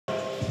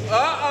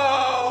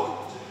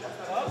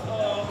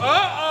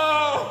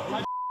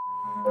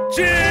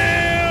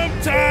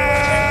Gym time!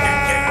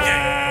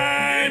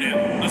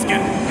 Let's get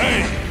it.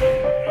 Hey,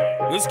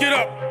 let's get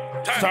up.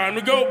 Time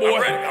to go,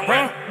 boy. I'm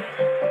ready.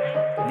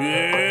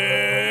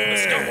 Yeah.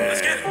 Let's go.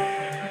 Let's get it.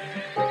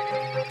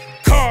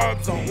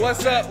 Carbs on.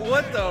 What's up?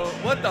 What the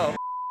f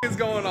is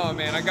going on,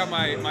 man? I got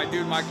my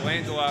dude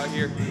Michelangelo out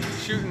here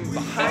shooting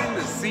behind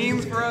the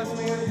scenes for us,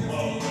 man.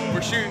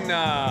 We're shooting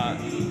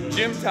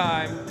gym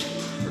time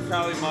for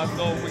Money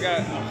Muscle. We got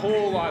a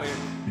whole lot of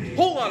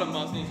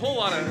muscles, whole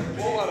lot of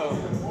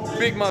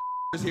big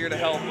muscles here to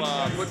help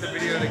put the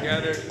video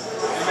together,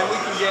 and then we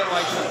can get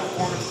like some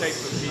performance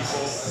takes with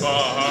people.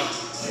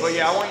 But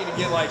yeah, I want you to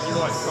get like you're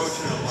like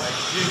coaching them like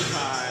gym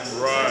time.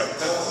 Right.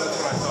 That's what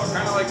I saw.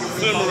 Kind of like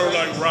similar,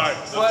 like right.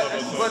 But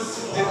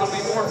it'll be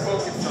more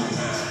focused on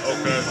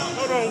that. Okay.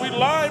 Hold on, we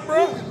live,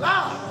 bro. We live,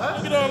 huh?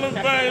 Look at all them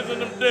veins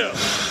and them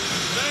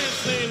depths. They ain't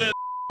seen that,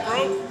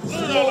 bro.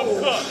 Look at all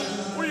them cuts.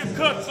 Where your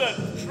cuts at,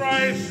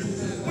 trash?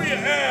 Where your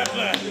abs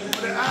at?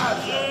 Where the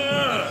abs at?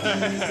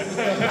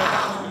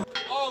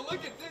 Oh,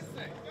 look at this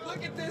thing.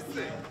 Look at this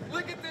thing.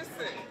 Look at this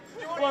thing.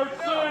 You want to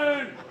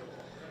know?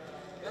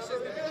 This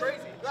shit's gonna be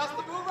crazy. That's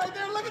the move right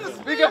there. Look at the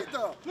speed,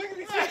 though. Look at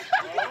these.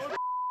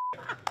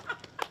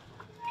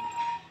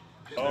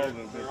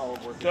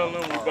 Tell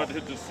them we're about to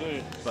hit the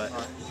scene. But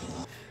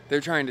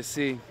they're trying to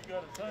see.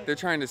 They're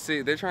trying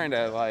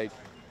to like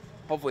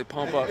hopefully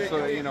pump up so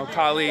that, you know,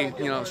 Kali,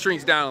 you know,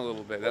 shrinks down a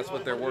little bit. That's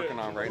what they're working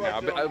on right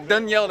now. I've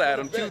done yelled at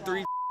him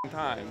 2-3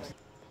 times.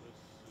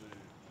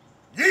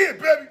 Yeah,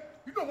 baby.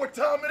 You know what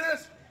time it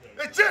is?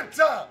 It's gym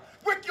time.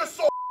 Wake your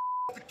soul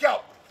off the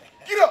couch.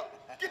 Get up.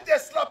 Get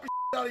that sloppy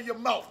out of your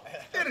mouth.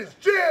 It is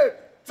gym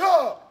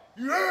time.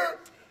 You heard?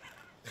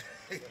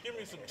 Give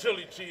me some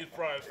chili cheese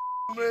fries.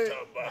 Man.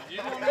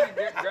 You want me to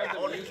grab the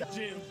music?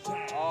 Gym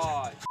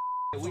time.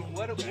 Oh,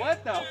 what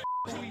the f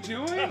are we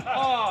doing?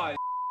 Oh,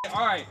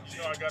 all right. You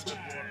know I got this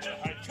one.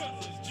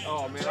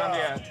 Oh man,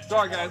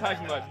 sorry guys, hi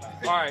so much.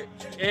 All right,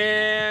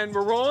 and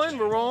we're rolling.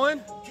 All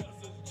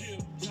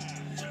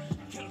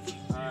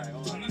right,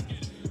 hold on.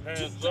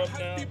 Hands up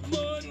now.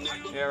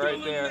 Yeah,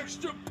 right there.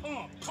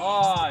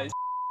 Oh,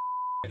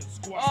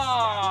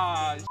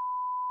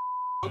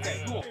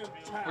 okay, cool.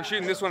 We're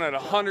shooting this one at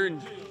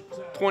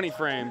 120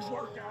 frames. All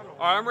right,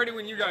 I'm ready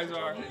when you guys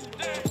are.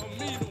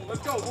 Let's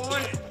go,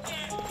 boy.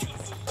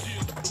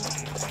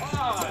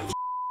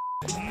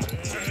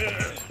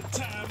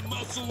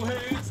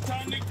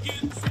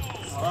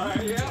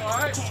 Alright, yeah,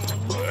 alright.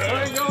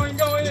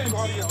 Go in.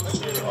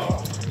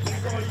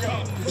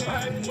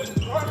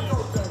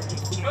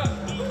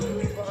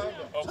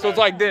 So it's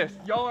like this.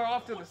 Y'all are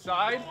off to the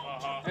side,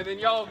 and then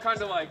y'all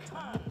kind of like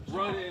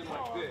run in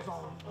like this.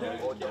 Yeah,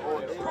 run to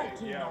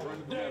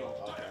the middle.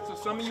 So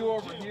some of you are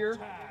over here,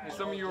 and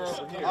some of you are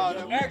over here.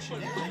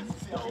 Action!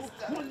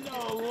 When the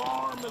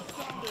alarm is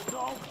sounded,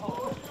 don't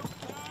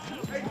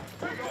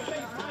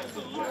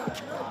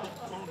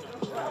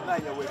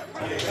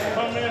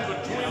come in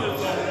between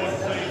us on one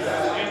thing,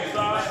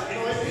 inside,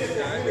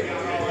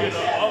 get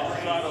an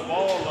upshot of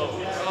all of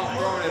it. Oh,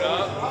 throwing it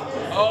up?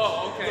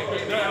 Oh, okay.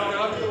 Getting down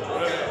up?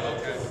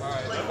 Okay,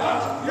 alright.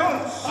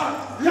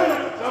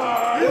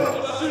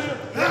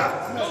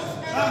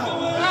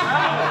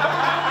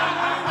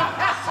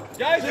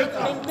 Guys,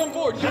 come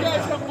forward. You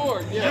guys come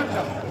forward. Yeah.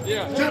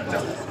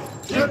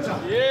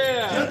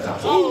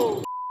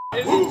 Oh,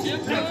 is it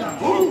gym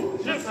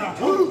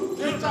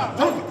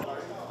time?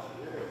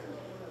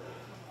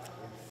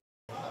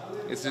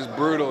 It's just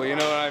brutal, you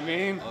know what I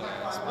mean?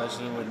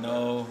 Especially with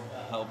no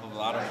help of a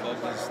lot of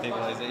focus,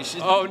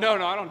 stabilization. Oh, no,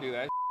 I don't do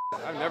that.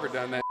 I've never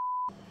done that.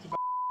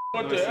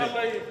 But the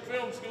LA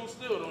film school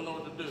still don't know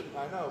what to do.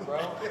 I know, bro.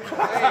 Hey, go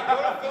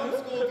to film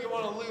school if you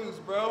want to lose,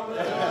 bro.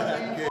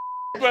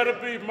 You better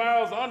be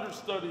Miles'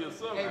 understudy or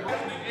something.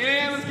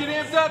 And let's get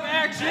amped up,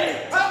 action!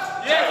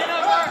 Yeah, get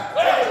up,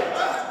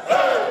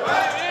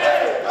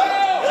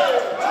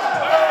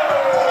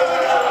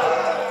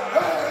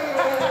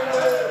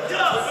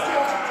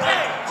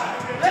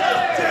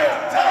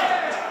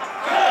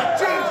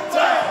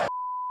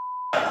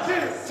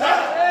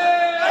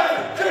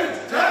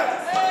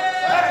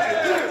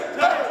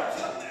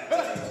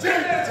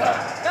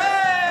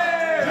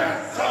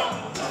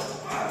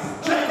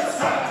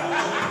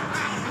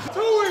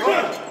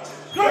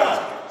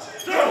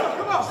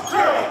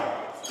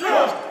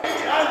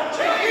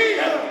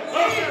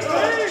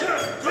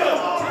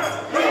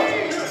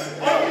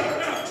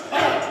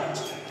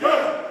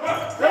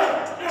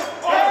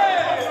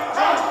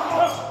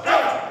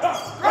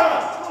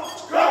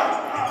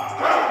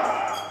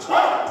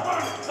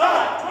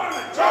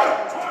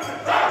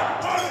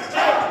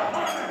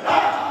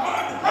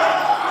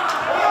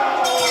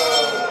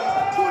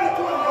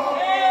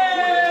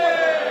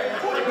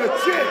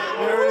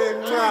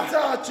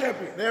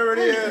 Champion. There it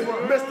is.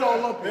 Mr.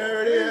 Olympia.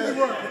 There it is.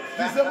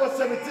 December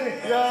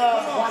 17th.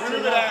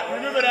 Yeah.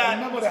 Remember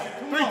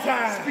that. 3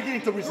 times.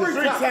 Speaking to resist.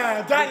 3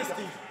 times.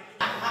 Dynasty.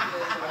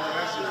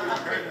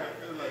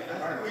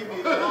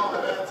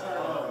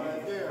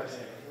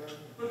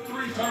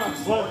 Three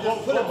times.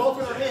 Put it both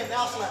in her hand.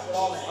 Now slap with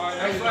all that. All right,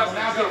 now slap.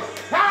 Now go.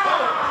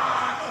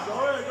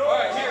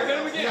 right, here, hit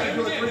him again. You gotta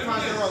do it 3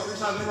 times in a row. 3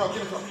 times in a row.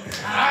 Give it to him.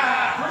 3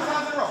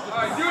 times in a row. All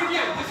right, do it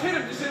again.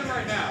 Just hit him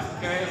right now.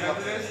 Okay,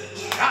 after this.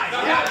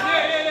 Yeah.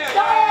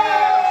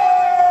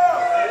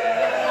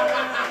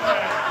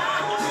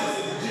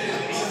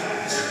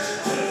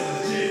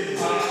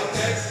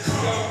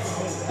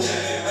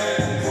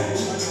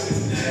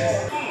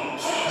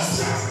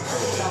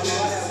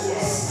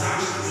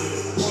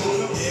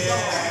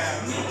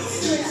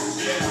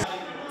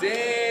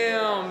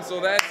 Damn, so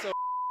that's a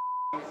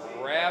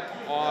wrap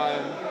on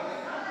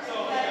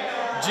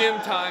gym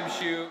time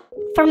shoot.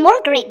 For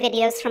more great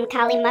videos from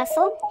Kali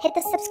Muscle, hit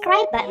the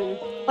subscribe button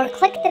or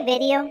click the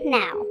video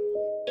now.